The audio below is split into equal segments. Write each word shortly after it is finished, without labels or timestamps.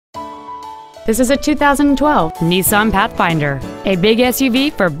This is a 2012 Nissan Pathfinder, a big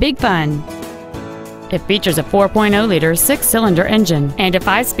SUV for big fun. It features a 4.0-liter six-cylinder engine and a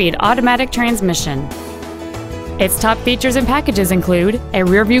 5-speed automatic transmission. Its top features and packages include a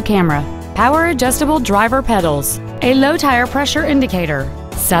rear-view camera, power-adjustable driver pedals, a low-tire pressure indicator,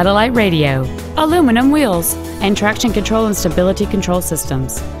 satellite radio, aluminum wheels, and traction control and stability control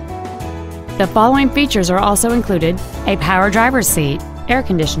systems. The following features are also included: a power driver's seat, air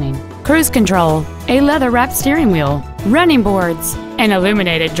conditioning, cruise control, a leather-wrapped steering wheel, running boards, an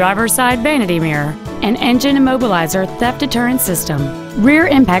illuminated driver's side vanity mirror, an engine immobilizer theft deterrent system, rear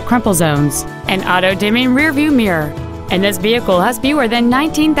impact crumple zones, an auto-dimming rear-view mirror, and this vehicle has fewer than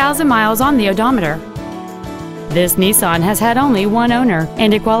 19,000 miles on the odometer. This Nissan has had only one owner,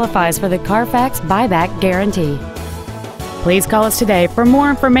 and it qualifies for the Carfax buyback guarantee. Please call us today for more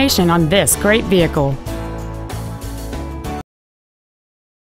information on this great vehicle.